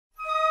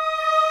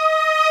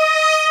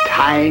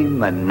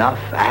time enough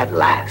at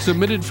last.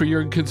 Submitted for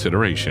your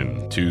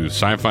consideration to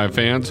sci-fi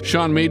fans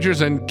Sean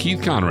Majors and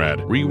Keith Conrad.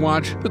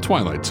 Rewatch The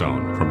Twilight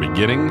Zone from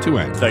beginning to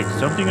end. It's like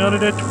something out of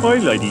that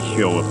Twilighty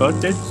show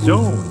about that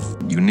zone.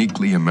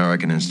 Uniquely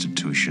American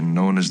institution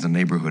known as the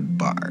Neighborhood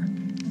Bar.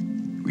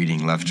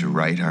 Reading left to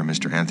right are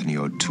Mr. Anthony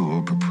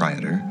O'Toole,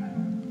 proprietor,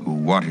 who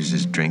waters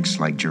his drinks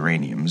like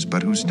geraniums,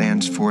 but who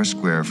stands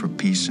foursquare for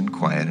peace and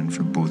quiet and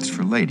for booths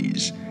for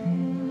ladies.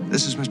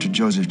 This is Mr.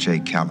 Joseph J.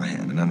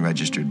 Callahan, an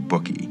unregistered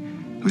bookie,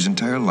 whose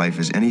entire life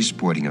is any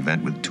sporting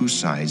event with two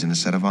sides and a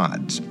set of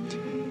odds.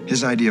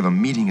 His idea of a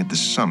meeting at the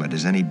summit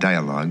is any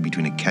dialogue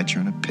between a catcher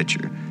and a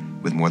pitcher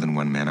with more than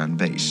one man on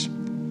base.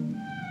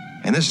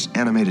 And this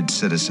animated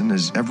citizen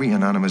is every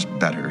anonymous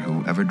bettor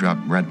who ever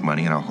dropped rent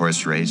money on a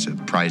horse race, a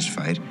prize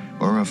fight,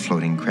 or a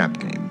floating crap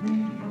game,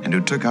 and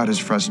who took out his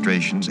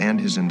frustrations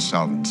and his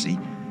insolvency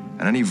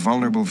on any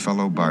vulnerable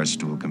fellow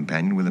barstool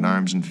companion within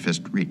arm's and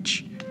fist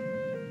reach.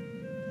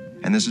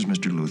 And this is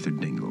Mr. Luther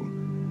Dingle,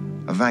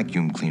 a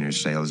vacuum cleaner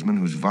salesman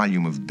whose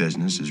volume of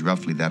business is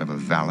roughly that of a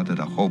valet at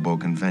a hobo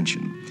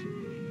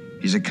convention.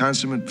 He's a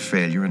consummate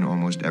failure in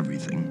almost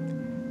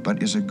everything,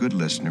 but is a good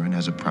listener and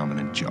has a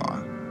prominent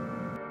jaw.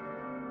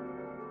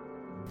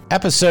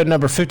 Episode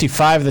number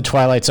 55 of The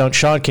Twilight Zone.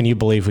 Sean, can you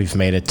believe we've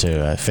made it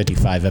to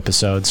 55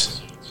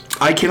 episodes?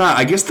 I cannot.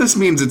 I guess this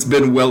means it's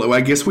been well.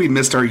 I guess we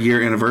missed our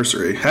year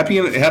anniversary.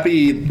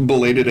 Happy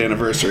belated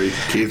anniversary,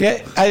 Keith.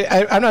 Yeah,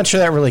 I'm not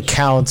sure that really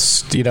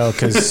counts,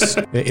 because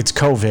it's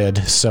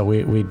COVID, so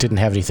we didn't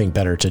have anything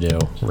better to do,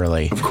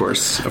 really. Of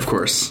course.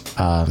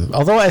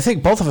 Although I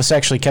think both of us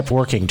actually kept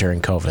working during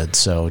COVID,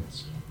 so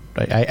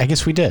I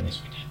guess we did.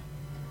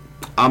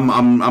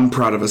 I'm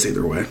proud of us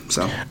either way.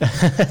 So,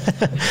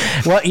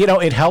 well,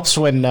 it helps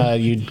when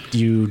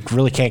you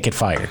really can't get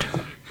fired.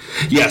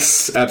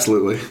 Yes,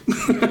 absolutely.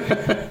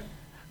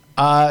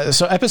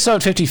 So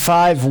episode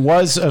 55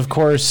 was, of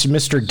course,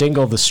 Mr.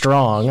 Dingle the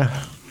Strong.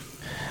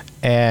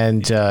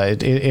 And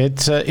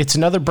it's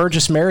another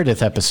Burgess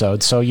Meredith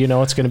episode, so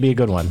it's going to be a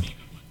good one.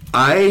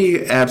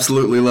 I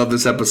absolutely love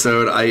this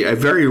episode. I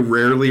very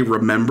rarely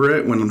remember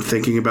it when I'm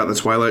thinking about the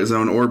Twilight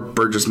Zone or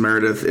Burgess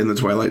Meredith in the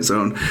Twilight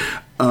Zone.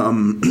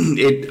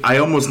 I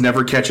almost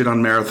never catch it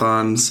on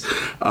marathons.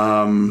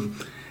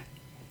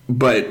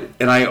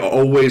 And I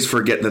always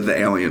forget that the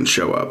aliens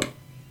show up.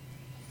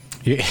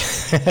 Yeah.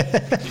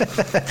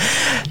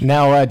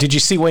 Now, did you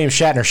see William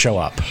Shatner show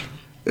up?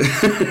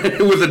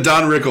 With a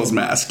Don Rickles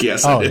mask,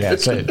 yes. Oh, yeah,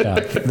 that's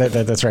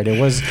right.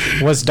 It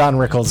was Don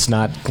Rickles,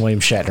 not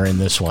William Shatner in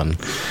this one.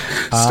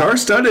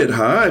 Star-studded,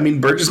 huh? I mean,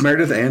 Burgess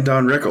Meredith and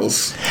Don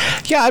Rickles.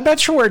 Yeah, I'm not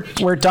sure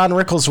where Don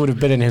Rickles would have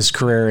been in his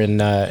career in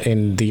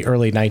the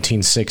early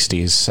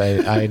 1960s.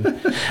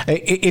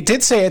 It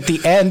did say at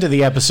the end of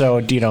the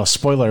episode,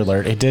 spoiler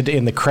alert, it did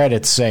in the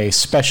credits say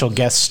special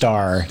guest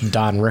star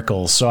Don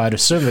Rickles, so I'd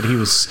assume that he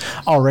was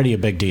already a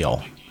big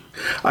deal.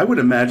 I would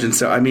imagine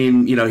so. I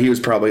mean, he was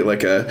probably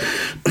like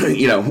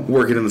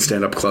working in the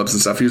stand-up clubs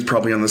and stuff. He was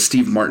probably on the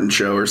Steve Martin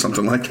show or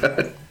something like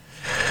that.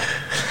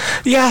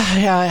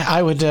 Yeah,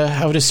 I would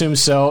assume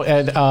so.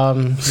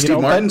 And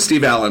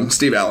Steve Allen.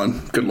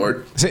 Good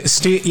Lord.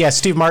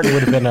 Steve Martin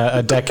would have been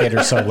a decade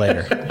or so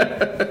later.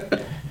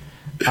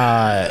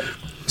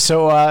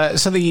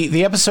 So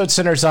the episode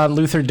centers on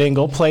Luther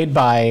Dingle, played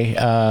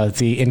by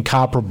the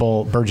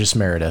incomparable Burgess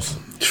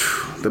Meredith.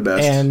 The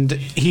best. And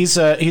he's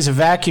a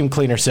vacuum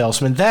cleaner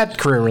salesman. That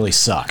career really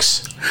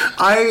sucks.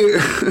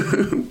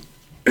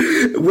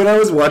 When I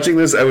was watching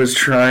this, I was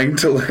trying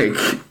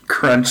to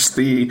crunch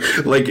the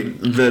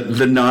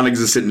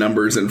non-existent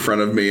numbers in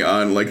front of me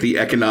on the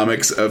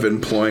economics of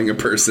employing a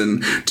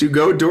person to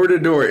go door to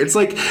door. It's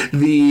like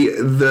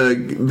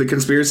the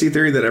conspiracy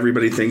theory that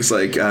everybody thinks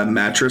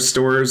mattress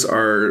stores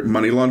are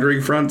money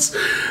laundering fronts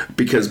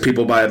because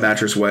people buy a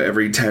mattress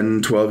every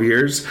 10, 12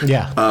 years.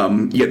 Yeah.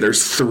 Yet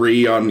there's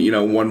 3 on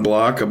a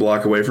block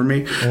away from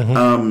me.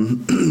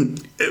 Mm-hmm.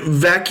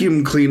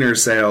 Vacuum cleaner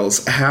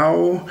sales.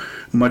 How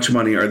much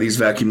money are these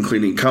vacuum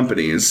cleaning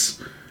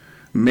companies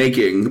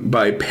making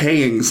by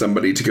paying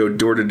somebody to go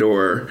door to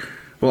door?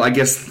 Well, I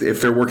guess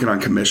if they're working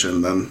on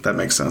commission, then that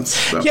makes sense.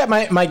 So. Yeah,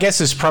 my guess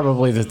is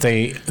probably that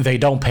they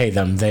don't pay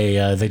them. They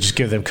just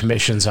give them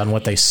commissions on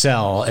what they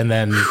sell, and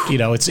then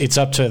it's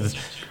up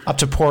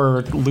to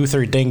poor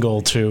Luther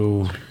Dingle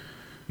to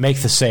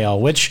make the sale,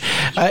 which,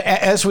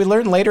 as we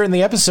learn later in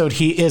the episode,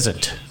 he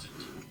isn't.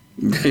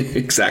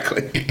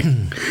 Exactly.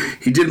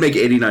 He did make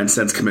 89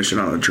 cents commission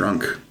on a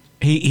drunk.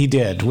 He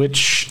did,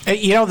 which,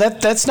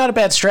 that's not a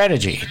bad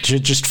strategy.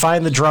 Just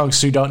find the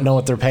drunks who don't know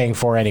what they're paying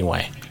for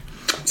anyway.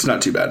 It's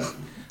not too bad.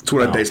 It's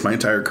what I based my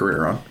entire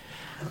career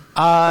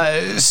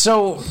on.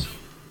 So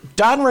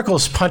Don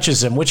Rickles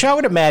punches him, which I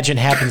would imagine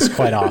happens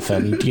quite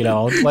often,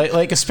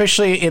 like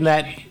especially in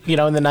that,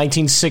 in the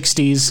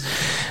 1960s.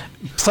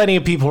 plenty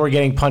of people were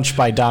getting punched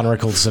by Don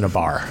Rickles in a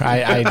bar.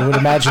 I would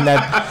imagine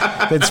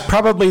that's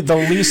probably the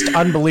least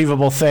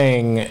unbelievable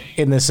thing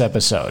in this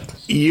episode.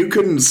 You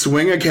couldn't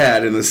swing a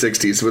cat in the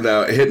 60s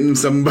without hitting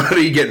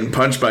somebody getting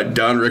punched by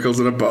Don Rickles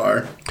in a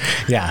bar.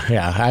 Yeah.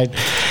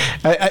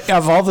 I,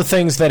 of all the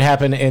things that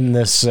happen in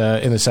this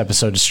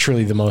episode, it's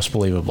truly the most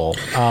believable.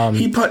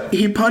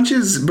 He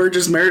punches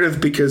Burgess Meredith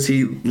because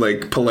he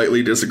like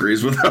politely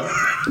disagrees with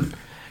him.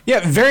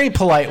 Yeah, very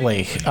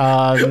politely.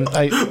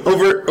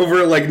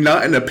 Over like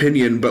not an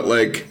opinion, but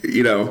like,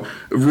 you know,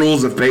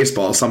 rules of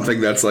baseball,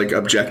 something that's like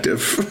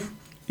objective.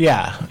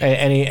 Yeah,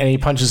 and he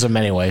punches him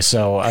anyway.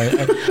 So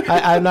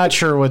I'm not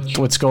sure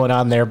what's going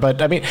on there.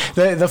 But I mean,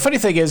 the funny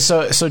thing is,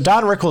 so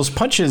Don Rickles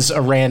punches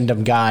a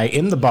random guy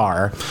in the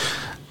bar,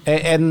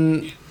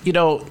 and you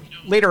know,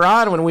 later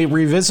on when we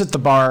revisit the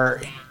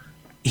bar,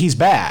 he's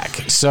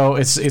back. So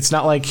it's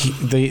not like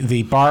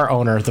the bar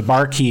owner, the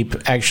barkeep,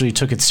 actually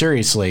took it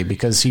seriously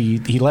because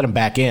he let him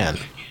back in.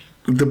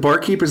 The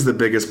barkeep is the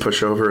biggest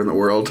pushover in the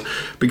world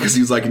because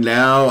he's like,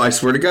 now I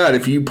swear to God,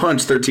 if you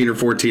punch 13 or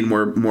 14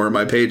 more of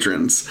my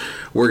patrons,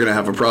 we're gonna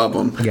have a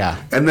problem. Yeah.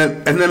 And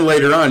then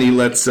later on, he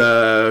lets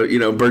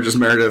Burgess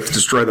Meredith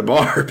destroy the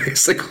bar,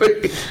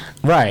 basically.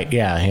 Right.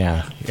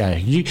 Yeah.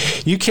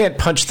 You can't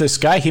punch this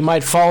guy; he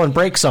might fall and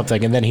break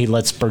something, and then he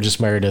lets Burgess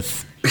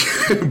Meredith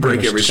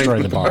break everything,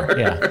 destroy the bar.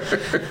 Yeah.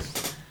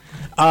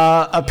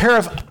 A pair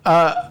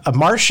of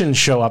Martians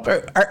show up.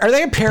 Are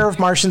they a pair of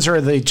Martians, or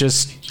are they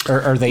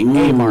are they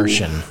a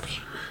Martian?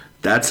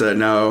 That's a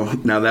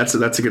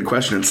good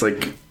question. It's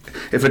like,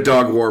 if a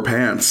dog wore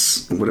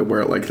pants, would it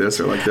wear it like this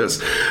or like this?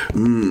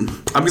 I'm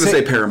going to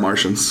say pair of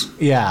Martians.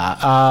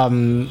 Yeah.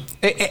 And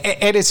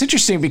it's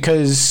interesting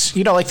because,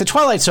 you know, like the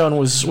Twilight Zone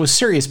was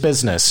serious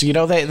business. You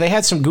know, they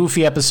had some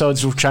goofy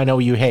episodes, which I know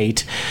you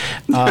hate,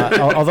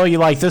 although you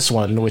like this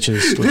one, which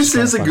is This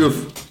is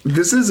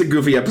a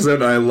goofy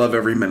episode, and I love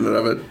every minute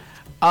of it.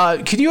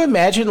 Can you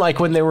imagine, like,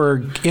 when they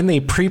were in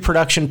the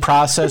pre-production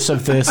process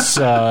of this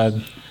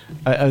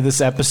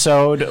this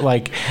episode,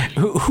 like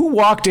who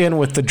walked in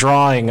with the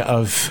drawing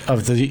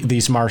of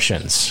these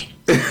Martians?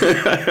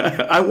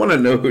 I want to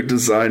know who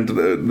designed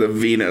the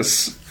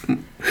Venus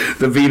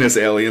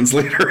aliens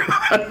later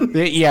on.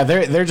 Yeah,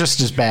 they're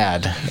just as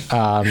bad.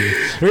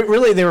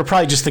 Really, they were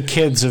probably just the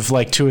kids of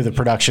like two of the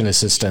production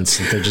assistants.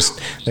 They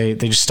just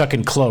stuck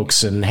in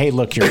cloaks and, hey,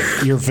 look,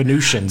 you're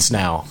Venusians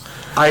now.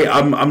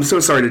 I'm so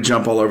sorry to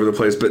jump all over the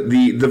place, but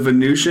the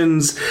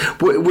Venusians,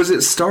 was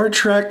it Star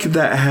Trek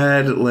that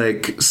had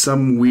like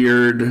some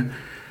weird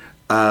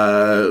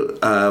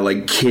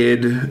like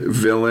kid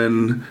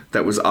villain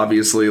that was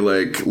obviously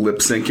like lip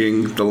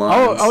syncing the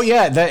lines? Oh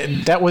yeah,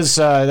 that was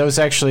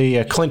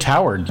actually Clint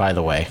Howard, by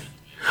the way.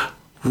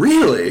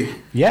 Really?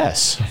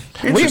 Yes.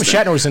 William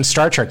Shatner was in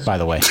Star Trek, by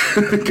the way.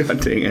 God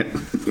dang it.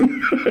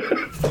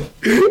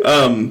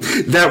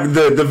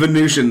 The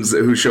Venusians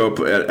who show up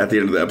at the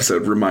end of the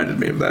episode reminded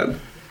me of that.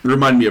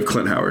 Reminded me of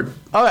Clint Howard.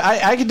 Oh,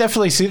 I could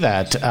definitely see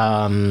that.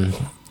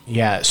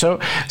 Yeah.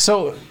 So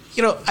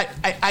you know,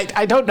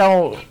 I don't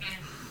know.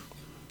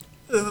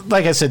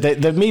 Like I said,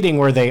 the meeting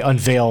where they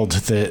unveiled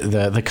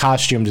the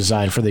costume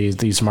design for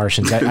these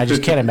Martians, I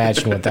just can't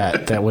imagine what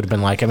that would have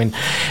been like. I mean,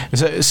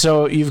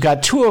 so you've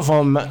got two of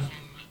them.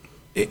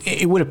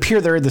 It would appear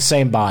they're in the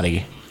same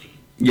body.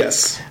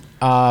 Yes.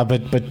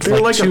 But they're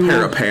like a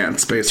pair of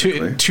pants,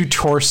 basically. Two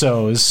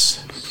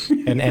torsos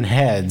and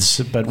heads,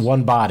 but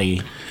one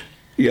body.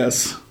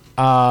 Yes.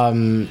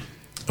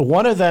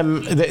 One of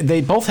them,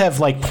 they both have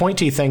like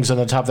pointy things on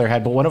the top of their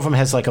head, but one of them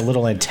has like a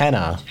little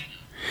antenna.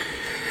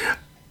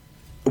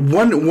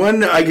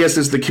 One, I guess,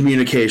 is the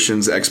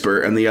communications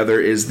expert, and the other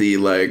is the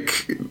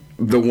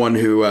one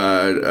who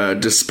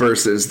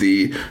disperses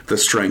the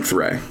strength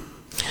ray.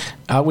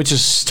 Which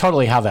is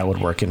totally how that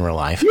would work in real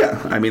life.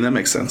 Yeah, I mean, that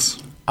makes sense.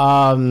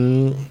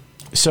 So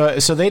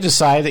they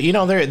decide that, you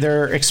know,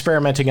 they're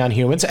experimenting on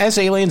humans, as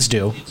aliens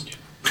do.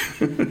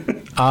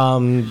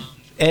 And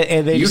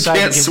they you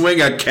can't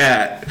swing a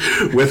cat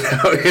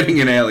without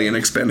hitting an alien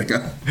expending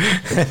on.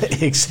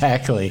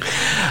 Exactly.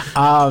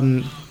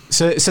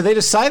 So they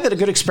decide that a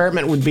good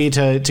experiment would be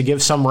to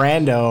give some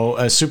rando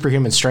a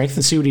superhuman strength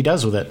and see what he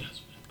does with it.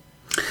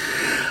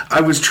 I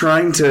was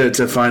trying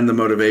to find the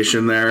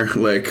motivation there,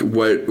 like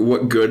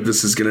what good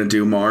this is going to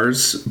do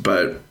Mars,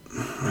 but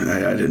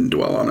I didn't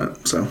dwell on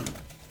it. So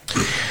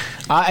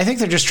I think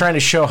they're just trying to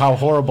show how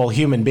horrible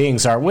human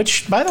beings are,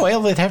 which, by the way,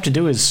 all they'd have to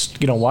do is,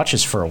 you know, watch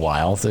us for a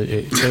while.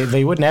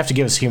 They wouldn't have to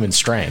give us human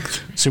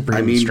strength,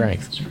 superhuman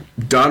strength.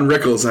 Don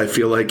Rickles, I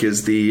feel like,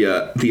 is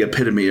the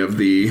epitome of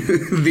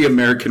the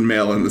American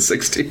male in the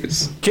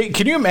 60s.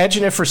 Can you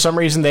imagine if for some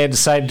reason they had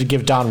decided to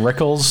give Don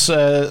Rickles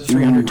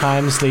 300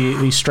 times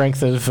the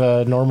strength of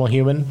a normal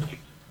human?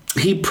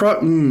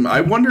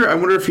 I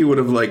wonder if he would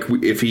have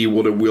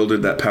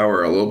wielded that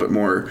power a little bit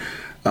more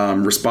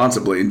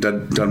responsibly and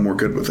done more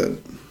good with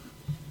it.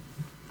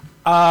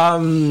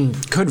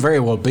 Could very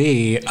well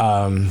be.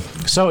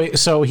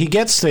 So he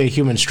gets the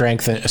human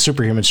strength,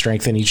 superhuman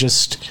strength, and he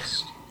just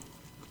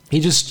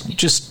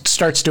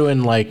starts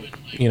doing, like,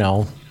 you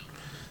know,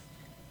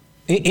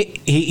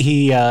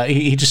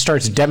 He just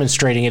starts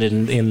demonstrating it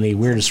in the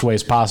weirdest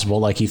ways possible.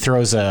 Like he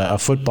throws a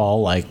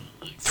football like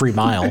 3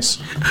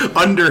 miles.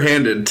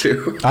 Underhanded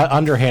too.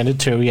 Underhanded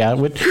too, yeah.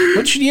 Which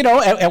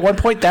at one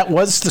point that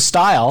was the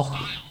style.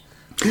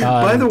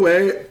 By the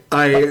way,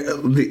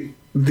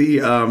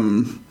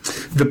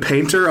 the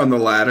painter on the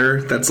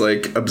ladder that's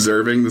like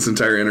observing this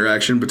entire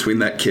interaction between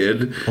that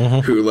kid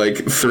who like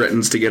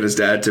threatens to get his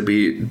dad to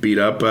beat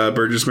up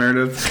Burgess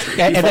Meredith,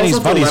 and then he's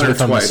buddies with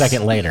him a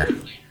second later.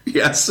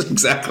 Yes,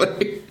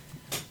 exactly.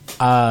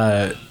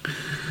 So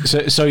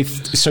he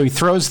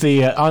throws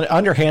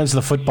underhands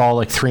the football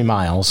like 3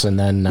 miles, and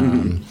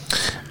then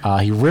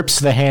he rips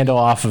the handle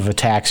off of a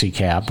taxi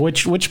cab,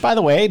 which by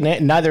the way,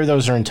 neither of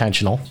those are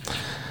intentional.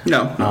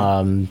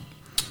 No.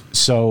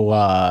 So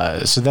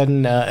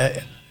then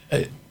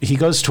he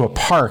goes to a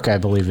park, I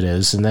believe it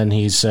is, and then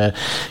he's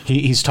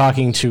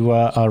talking to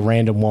a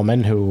random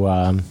woman who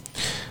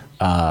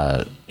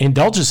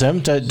indulges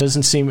him.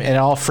 Doesn't seem at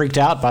all freaked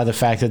out by the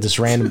fact that this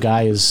random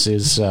guy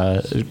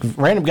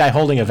random guy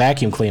holding a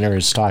vacuum cleaner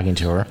is talking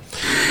to her.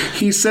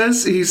 He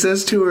says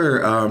to her,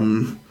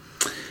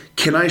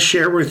 "Can I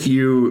share with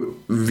you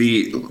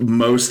the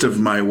most of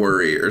my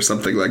worry," or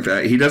something like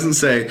that. He doesn't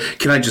say,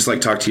 "Can I just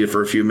like talk to you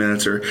for a few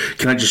minutes," or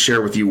 "Can I just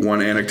share with you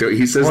one anecdote?"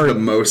 He says the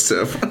most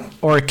of.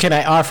 Or "Can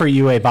I offer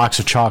you a box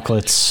of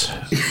chocolates?"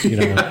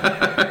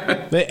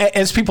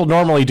 As people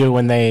normally do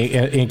when they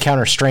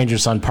encounter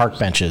strangers on park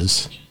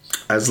benches.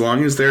 As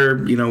long as they're,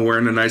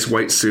 wearing a nice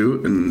white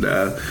suit and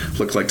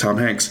look like Tom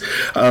Hanks.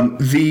 When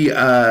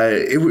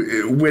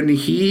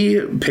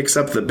he picks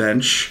up the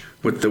bench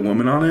with the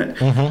woman on it,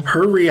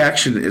 her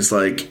reaction is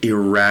like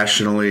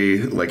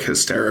irrationally like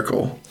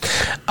hysterical.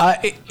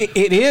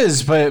 It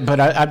is, but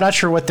I'm not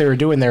sure what they were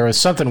doing there. It was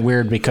something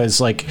weird because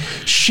like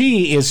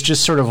she is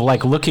just sort of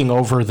like looking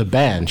over the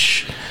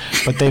bench,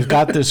 but they've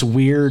got this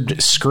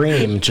weird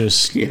scream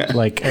just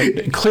like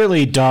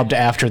clearly dubbed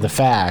after the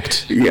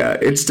fact. Yeah,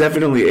 it's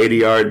definitely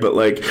ADR, but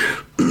like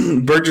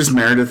Burgess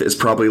Meredith is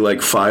probably like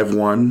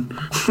 5'1",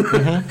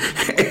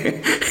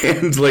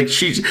 and like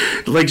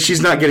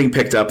she's not getting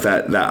picked up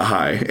that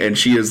high, and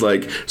she is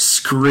like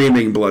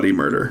screaming bloody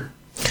murder.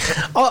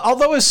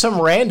 Although as some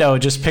rando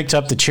just picked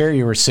up the chair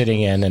you were sitting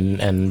in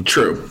and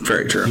true,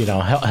 very true,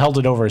 held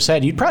it over his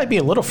head, you'd probably be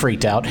a little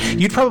freaked out.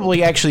 You'd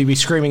probably actually be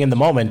screaming in the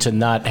moment and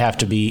not have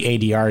to be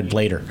ADR'd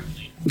later.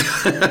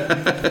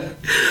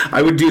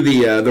 I would do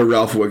the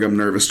Ralph Wiggum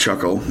nervous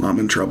chuckle. I'm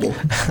in trouble.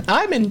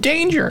 I'm in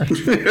danger.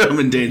 I'm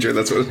in danger.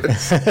 That's what it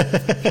is.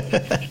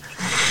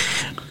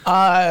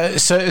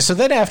 So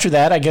then after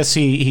that, I guess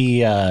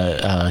he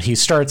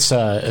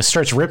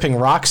starts ripping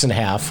rocks in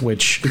half,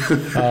 which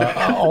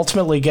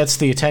ultimately gets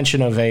the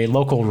attention of a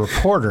local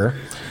reporter.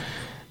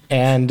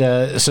 And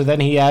so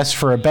then he asks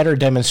for a better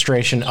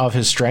demonstration of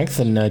his strength,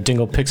 and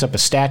Dingle picks up a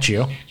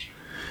statue.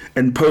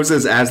 And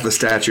poses as the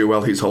statue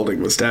while he's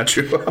holding the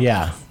statue.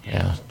 Yeah.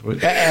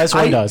 As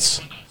one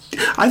does.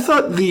 I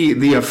thought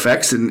the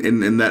effects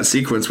in that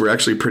sequence were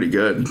actually pretty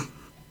good.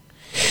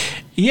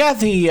 Yeah,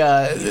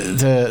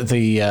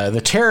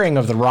 the tearing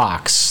of the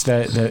rocks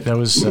that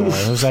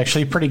was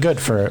actually pretty good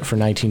for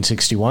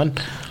 1961.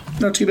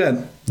 Not too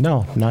bad.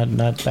 No,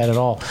 not bad at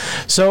all.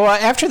 So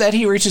after that,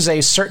 he reaches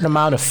a certain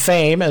amount of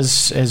fame,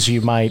 as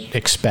you might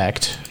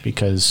expect,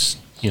 because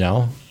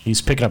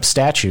he's picking up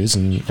statues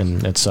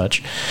and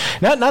such.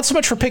 Not so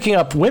much for picking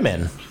up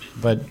women,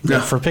 but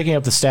for picking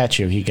up the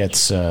statue, he gets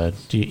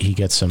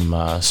some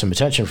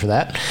attention for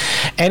that,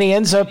 and he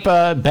ends up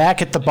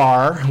back at the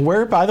bar,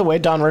 where, by the way,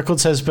 Don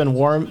Rickles has been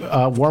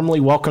warmly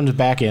welcomed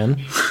back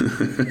in.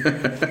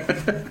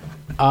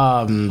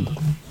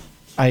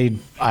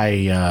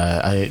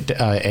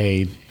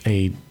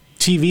 A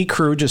TV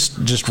crew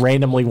just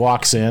randomly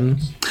walks in.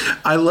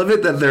 I love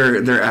it that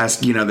they're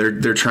asking,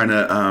 they're trying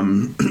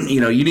to,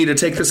 you need to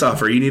take this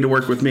off, or you need to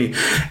work with me,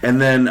 and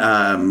then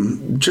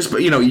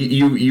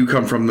you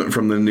come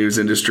from the news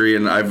industry,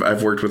 and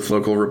I've worked with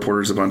local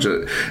reporters a bunch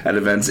at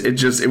events.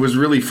 It was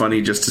really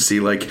funny just to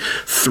see like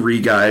 3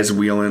 guys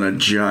wheeling a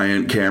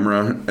giant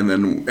camera, and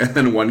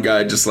then one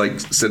guy just like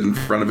sit in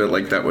front of it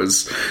like that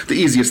was the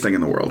easiest thing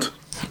in the world.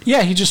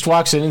 Yeah, he just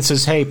walks in and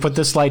says, "Hey, put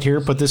this light here,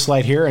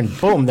 and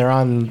boom, they're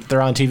on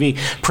TV,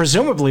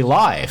 presumably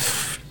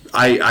live."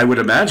 I would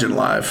imagine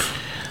live.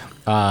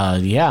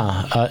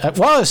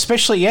 Well,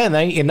 especially in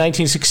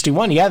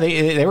 1961. Yeah,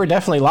 they were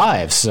definitely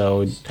live.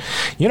 So,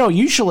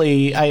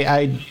 usually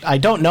I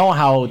don't know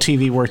how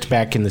TV worked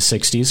back in the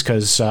 60s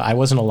because I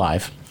wasn't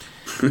alive.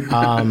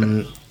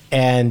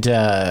 And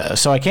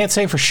so I can't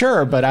say for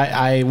sure, but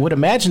I would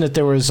imagine that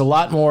there was a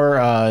lot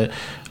more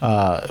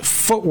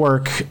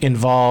footwork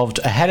involved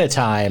ahead of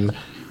time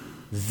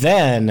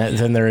then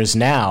than there is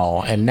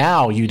now. And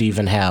now you'd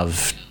even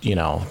have,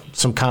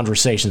 some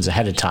conversations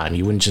ahead of time.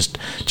 You wouldn't just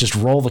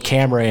roll the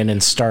camera in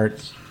and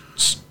start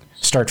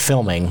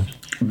filming.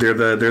 They're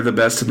the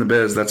best in the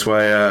biz. That's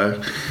why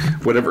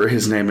whatever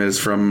his name is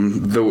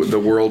from the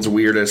world's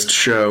weirdest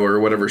show, or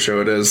whatever show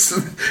it is,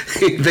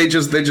 they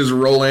just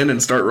roll in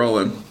and start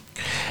rolling.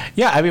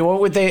 Yeah, I mean,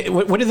 what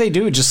do they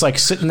do? Just like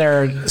sit in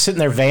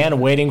their van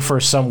waiting for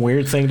some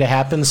weird thing to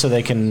happen so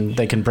they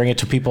can bring it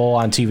to people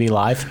on TV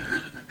live?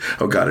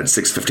 Oh God, it's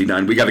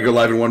 6:59. We got to go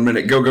live in 1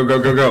 minute. Go, go,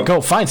 go, go, go.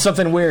 Go find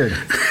something weird.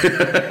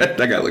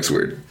 That guy looks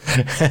weird.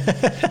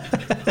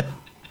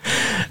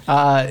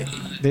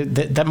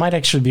 That might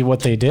actually be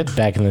what they did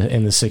back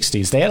in the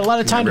 60s. They had a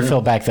lot of time to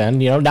fill back then.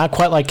 Not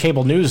quite like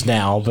cable news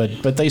now,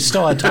 but they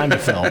still had time to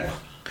fill.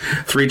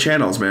 3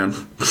 channels, man.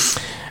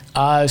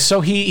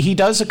 So he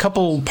does a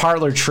couple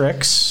parlor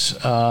tricks.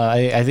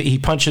 I think he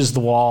punches the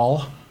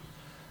wall,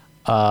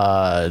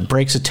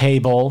 breaks a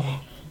table,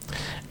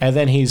 and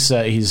then he's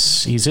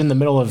in the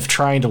middle of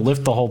trying to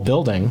lift the whole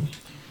building,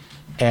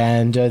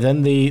 and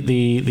then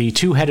the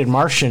two-headed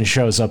Martian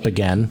shows up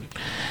again.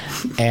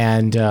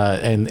 And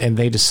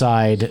they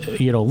decide,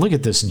 look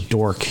at this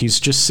dork. He's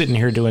just sitting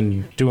here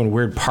doing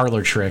weird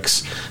parlor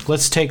tricks.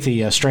 Let's take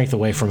the strength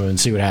away from him and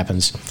see what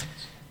happens.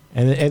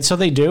 And so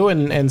they do,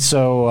 and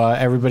so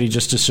everybody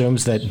just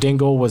assumes that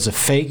Dingle was a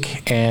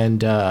fake,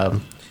 and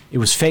it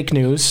was fake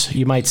news,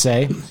 you might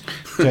say,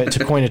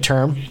 to coin a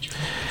term.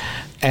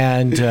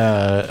 And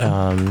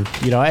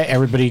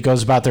everybody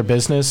goes about their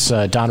business.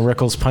 Don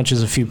Rickles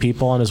punches a few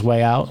people on his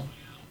way out.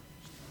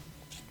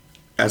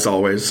 As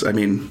always, I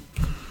mean.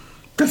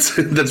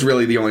 That's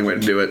really the only way to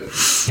do it.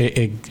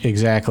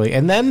 Exactly.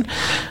 And then,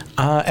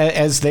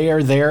 as they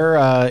are there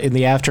in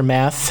the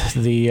aftermath,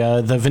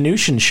 the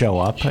Venusians show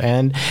up,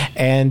 and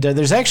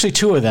there's actually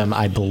 2 of them,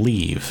 I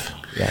believe.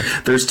 Yeah.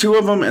 There's 2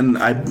 of them, and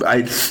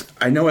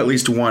I know at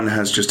least one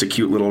has just a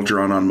cute little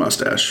drawn-on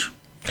mustache.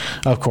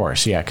 Of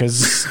course, yeah,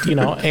 because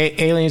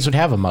aliens would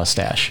have a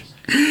mustache.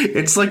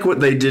 It's like what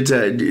they did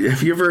to.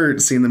 Have you ever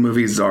seen the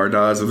movie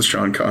Zardoz with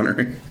Sean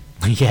Connery?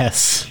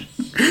 Yes.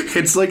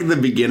 It's like the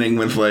beginning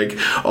with like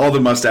all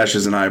the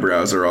mustaches and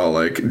eyebrows are all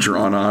like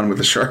drawn on with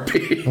a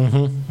Sharpie.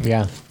 Mm-hmm.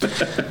 Yeah.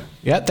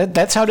 Yeah,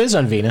 that's how it is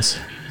on Venus.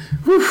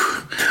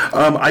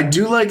 I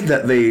do like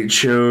that they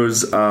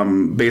chose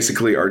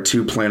basically our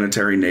 2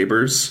 planetary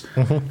neighbors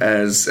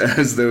as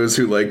those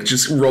who like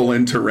just roll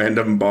into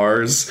random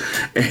bars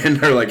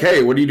and are like,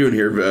 hey, what are you doing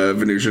here,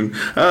 Venusian?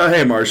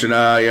 Hey, Martian.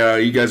 Yeah,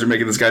 you guys are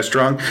making this guy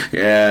strong.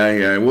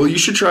 Yeah. Well, you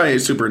should try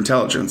super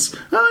intelligence.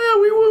 Oh yeah,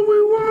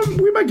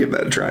 we might give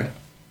that a try.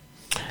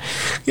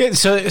 Yeah,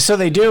 so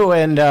they do,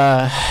 and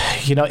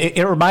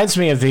it reminds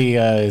me of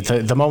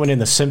the moment in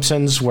The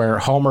Simpsons where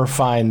Homer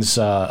finds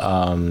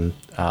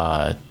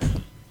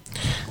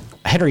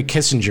Henry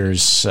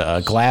Kissinger's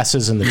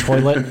glasses in the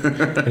toilet,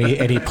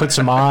 and he puts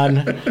them on,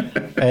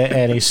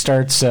 and he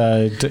starts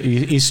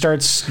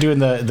doing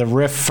the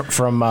riff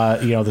from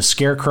the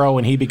Scarecrow,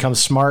 and he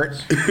becomes smart.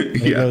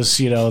 He goes,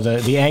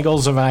 the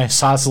angles of an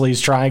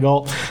isosceles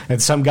triangle,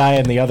 and some guy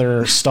in the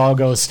other stall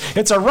goes,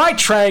 "It's a right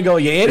triangle,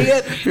 you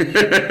idiot."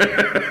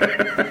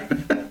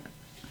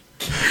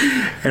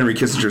 Henry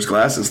Kissinger's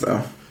glasses,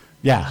 though.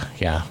 Yeah.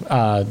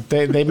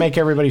 They make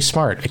everybody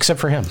smart except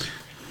for him.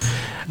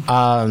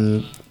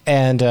 I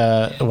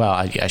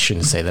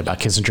shouldn't say that about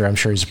Kissinger. I'm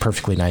sure he's a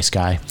perfectly nice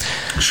guy.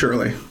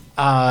 Surely.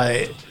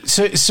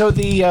 So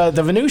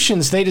the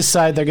Venusians, they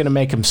decide they're going to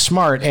make him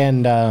smart,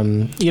 and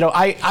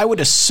I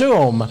would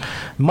assume,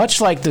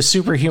 much like the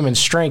superhuman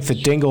strength,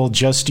 that Dingle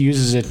just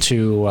uses it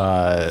to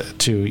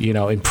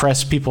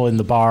impress people in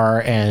the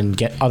bar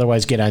and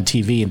otherwise get on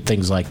TV and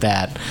things like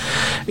that.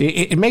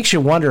 It makes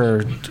you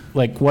wonder,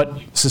 like, what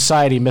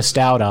society missed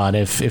out on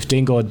if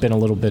Dingle had been a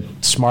little bit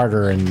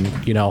smarter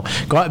and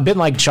been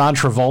like John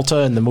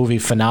Travolta in the movie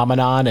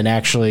Phenomenon and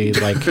actually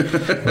like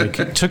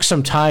took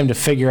some time to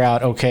figure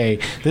out, okay,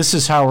 this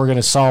is how we're going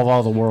to solve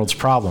all the world's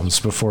problems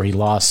before he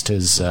lost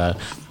his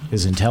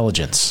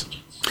intelligence.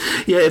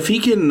 Yeah, if he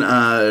can,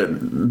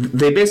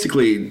 they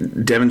basically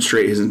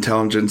demonstrate his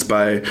intelligence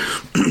by,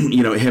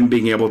 him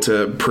being able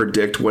to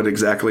predict what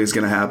exactly is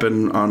going to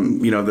happen on,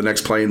 the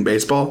next play in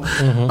baseball.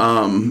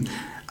 Mm-hmm.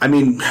 I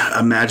mean,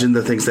 imagine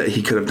the things that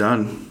he could have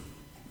done.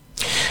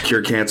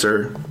 Cure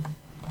cancer.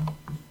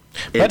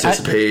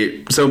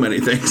 Anticipate so many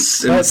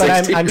things. But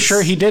I'm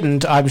sure he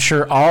didn't. I'm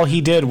sure all he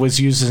did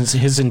was use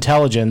his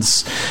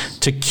intelligence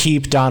to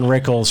keep Don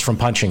Rickles from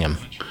punching him.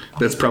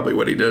 That's probably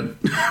what he did.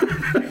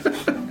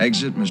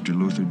 Exit Mr.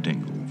 Luther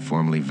Dingle,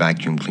 formerly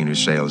vacuum cleaner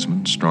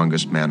salesman,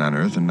 strongest man on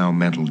Earth, and now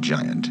mental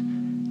giant.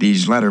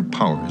 These latter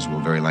powers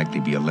will very likely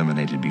be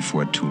eliminated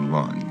before too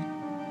long.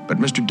 But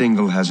Mr.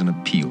 Dingle has an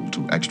appeal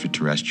to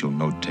extraterrestrial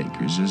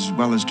note-takers as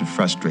well as to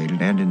frustrated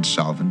and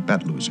insolvent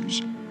bet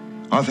losers.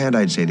 Offhand,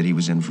 I'd say that he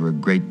was in for a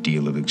great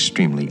deal of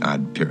extremely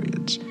odd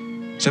periods,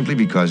 simply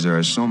because there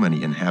are so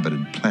many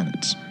inhabited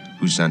planets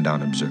who send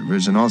down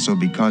observers, and also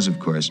because, of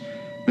course,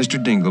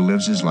 Mr. Dingle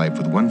lives his life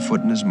with one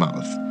foot in his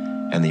mouth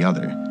and the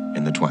other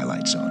in the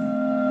Twilight Zone.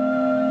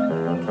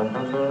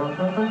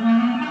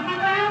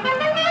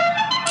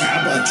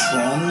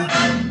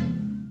 Babatron?